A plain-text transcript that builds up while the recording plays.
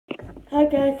Hi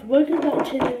guys, welcome back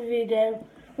to the video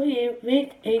for you with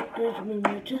a good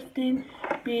movie Justin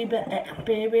Bieber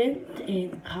experience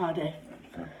in Cardiff.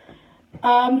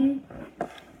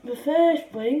 The first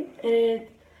thing is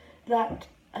that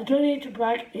I don't need to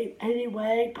brag in any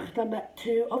way because I met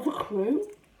two of the crew,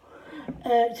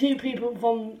 two people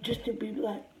from Justin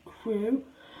Bieber crew,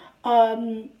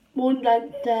 one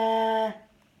dancer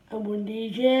and one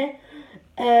DJ.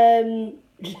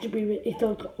 Justin Bieber, he's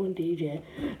still got one DJ.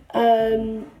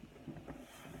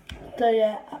 So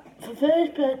yeah, the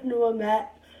first person who I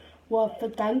met was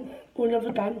one of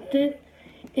the dancers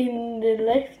in the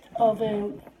lift of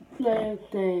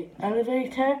the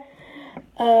elevator.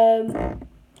 And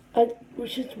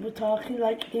we're talking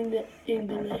in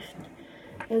the lift,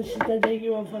 and she said, "Are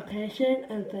you on vacation?"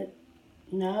 And I said,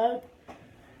 "No."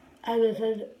 And I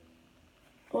said,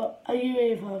 "Well, are you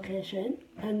here for vacation?"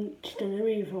 And she said, "I'm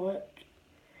here for work."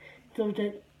 So I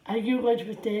said, "Are you going to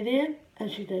the stadium?"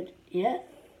 And she said, "Yeah."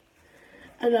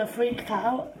 And I freaked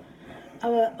out. I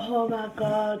went, "Oh my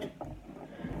God."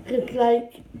 Because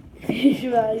she's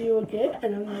like, "Are you okay?"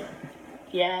 And I'm like,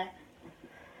 "Yeah."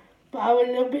 But I was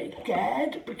a little bit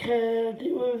scared because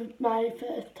it was my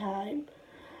first time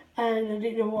and I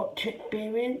didn't know what to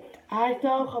experience. I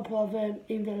saw a couple of them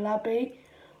in the lobby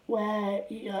where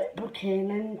you book in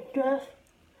and stuff.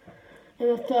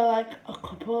 And I saw a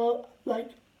couple,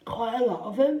 quite a lot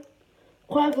of them.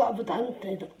 Quite a lot of the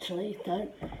dancers actually, so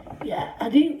yeah, I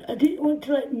didn't want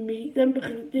to meet them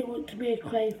because I didn't want to be a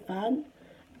Craze fan,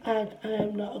 and I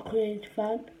am not a Craze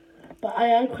fan, but I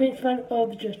am a Craze fan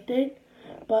of Justin.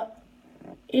 But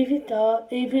if you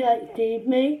seen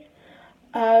me,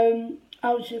 I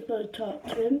was just going to talk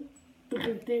to him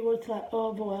because they want to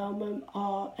overwhelm him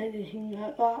or anything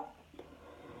like that.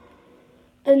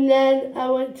 And then I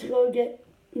went to go get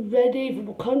ready for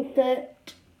the concert.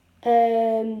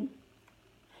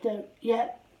 So yeah,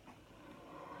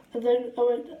 and then I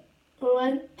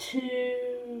went to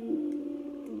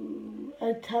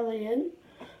Italian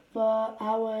for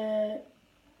our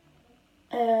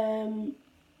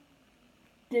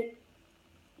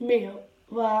meal.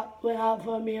 We're out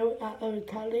for a meal at our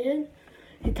Italian,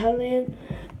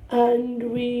 and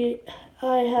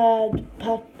I had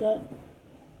pasta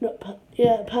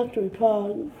with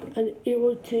prawns, and it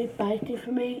was too spicy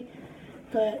for me,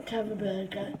 so I had to have a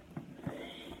burger.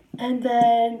 And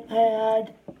then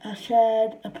I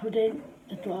shared a pudding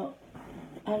as well,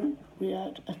 and we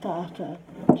had a starter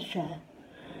to share.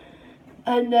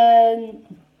 And then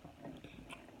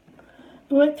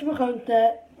we went to a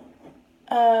concert.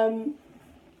 I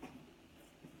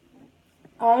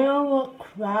almost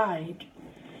cried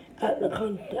at the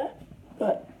concert,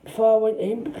 before I went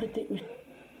in because it was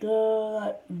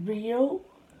so real.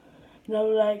 And I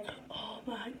was like, oh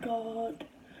my God.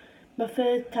 My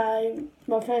first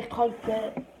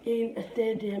concert in a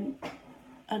stadium,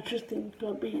 I just think it's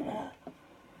going to be there.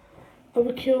 I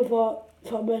was queuing for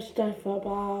merchandise for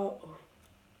about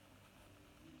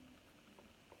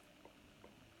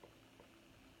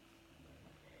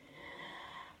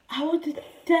I would have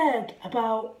said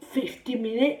about 50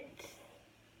 minutes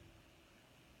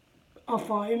or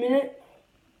 40 minutes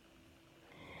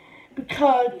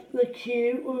because the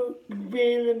queue was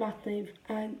really massive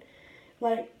and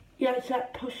you had to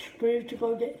push through to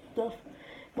go get stuff.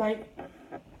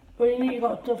 When you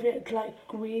got stuff, you had to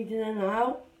squeeze in and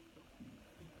out.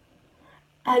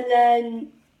 And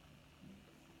then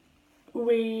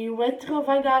we went to go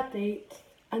find our seats,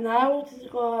 and I wanted to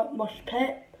go mosh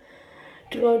pit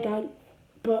to go down,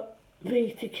 but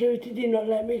the security did not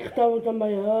let me because I was on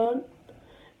my own.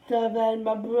 So then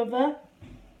my brother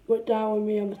went down with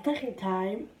me on the second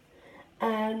time,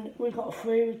 and we got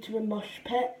through to the mosh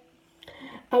pit.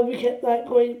 And we kept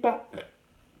going back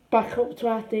up to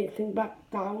our seats and back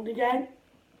down again.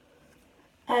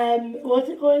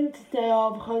 Wasn't going to stay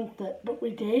all the concert, but we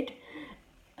did.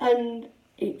 And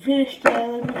it finished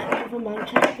early because of a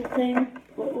Manchester thing,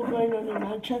 what was going on in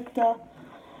Manchester.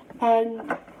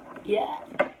 And yeah.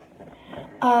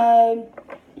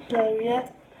 So yeah,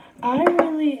 I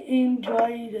really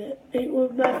enjoyed it. It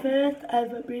was my first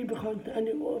ever Bieber concert, and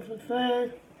it was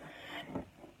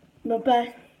my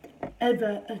best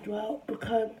ever as well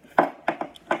because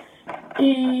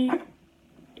he's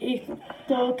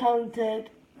so talented.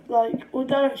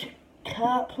 Although he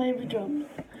can't play the drums,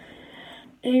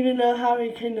 even though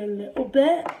Harry can a little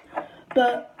bit,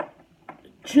 but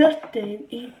Justin,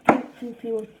 he's done since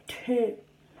he was 2,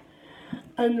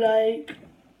 and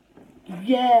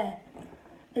yeah,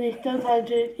 and he's so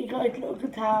talented. He got his little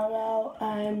guitar out,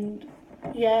 and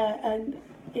yeah, and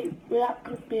that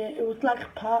could be it. It was like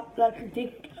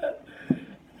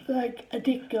a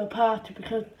disco party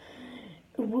because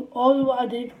all what I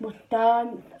did was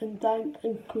dance and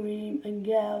scream and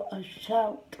yell and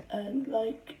shout and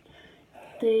like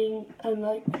sing and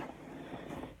like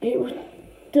it was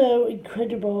so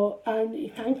incredible, and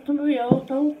he sang some of my old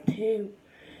songs too.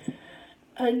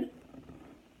 And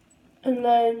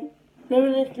then there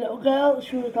was this little girl,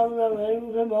 she was on her own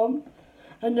with her mum,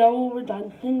 and no one was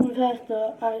dancing with her,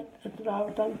 so I said I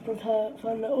would dance with her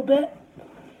for a little bit.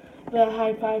 We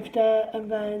high-fived her, and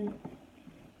then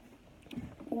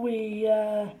we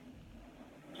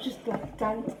just like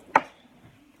danced.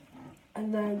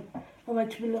 And then I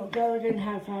went to the little girl again,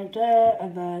 high-fived her,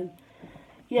 and then,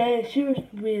 yeah, she was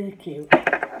really cute.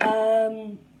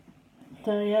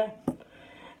 So yeah.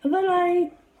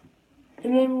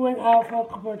 And then we went out for a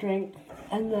couple of drinks,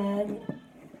 and then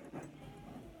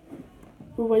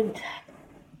we went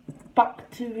back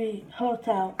to the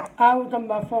hotel. I was on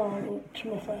my phone to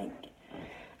my friend,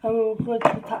 and we were going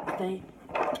to the taxi.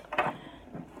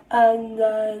 And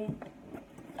then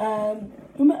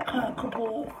we met quite a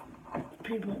couple of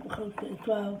people at the concert as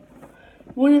well.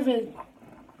 One of them,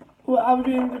 well, I was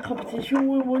doing the competition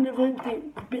with one of them,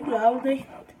 a bit loudest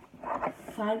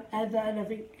fan ever, and I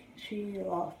think she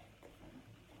lost.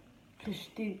 Because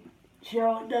she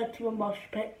went down to a mosh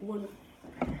pit once.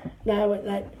 Now I went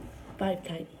like 5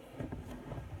 times.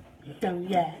 So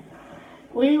yeah.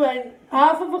 We went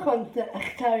half of the concert, I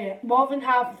can tell you, more than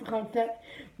half of the concert,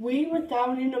 we were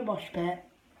down in a mosh pit.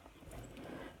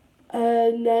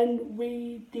 And then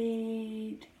we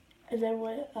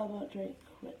went out a drink,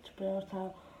 went to the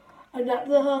hotel. And at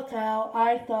the hotel,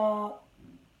 I saw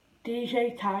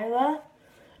DJ Tyler,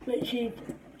 which is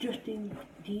Justin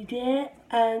DJ,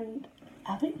 and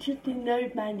I think Justin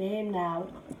knows my name now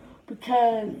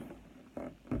because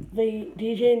the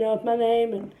DJ knows my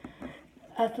name, and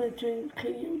I said to him,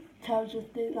 can you tell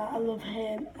Justin that I love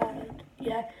him? And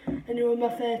yeah, and it was my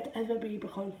first ever Bieber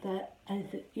concert, and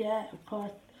I said, yeah, of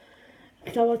course.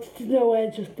 Because I wanted to know where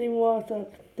Justin was, so I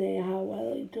could see how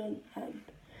well he'd done, and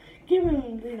give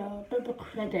him, you know, a bit of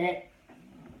credit.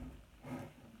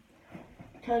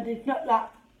 Because he's not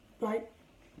that, like,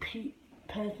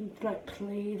 person to, like,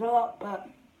 please a lot, but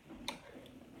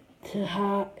to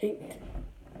her, it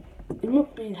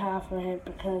must be hard for him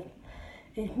because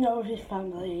he's not with his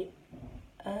family,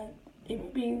 and he's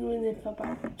been with him for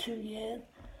about 2 years.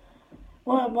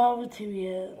 Well, more than 2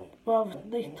 years. Well,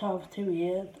 at least 2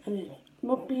 years, and it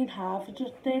must be hard for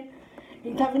Justin.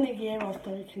 He's having a year off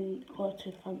so he can go to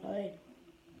his family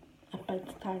and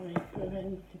spend time with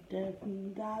his sisters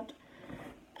and dad.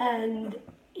 And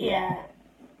yeah,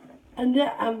 and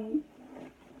yeah, I'm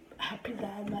happy that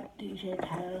I met DJ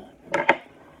Tyler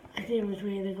because he was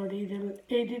really good.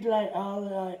 He did like all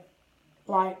the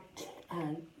lights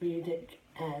and music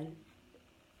and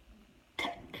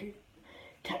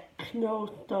techno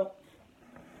stuff.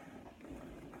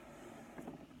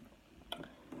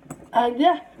 And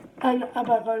yeah, and I'm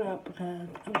about going out because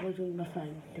I'm going with my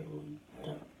friends soon.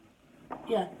 So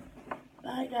yeah,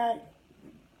 bye guys.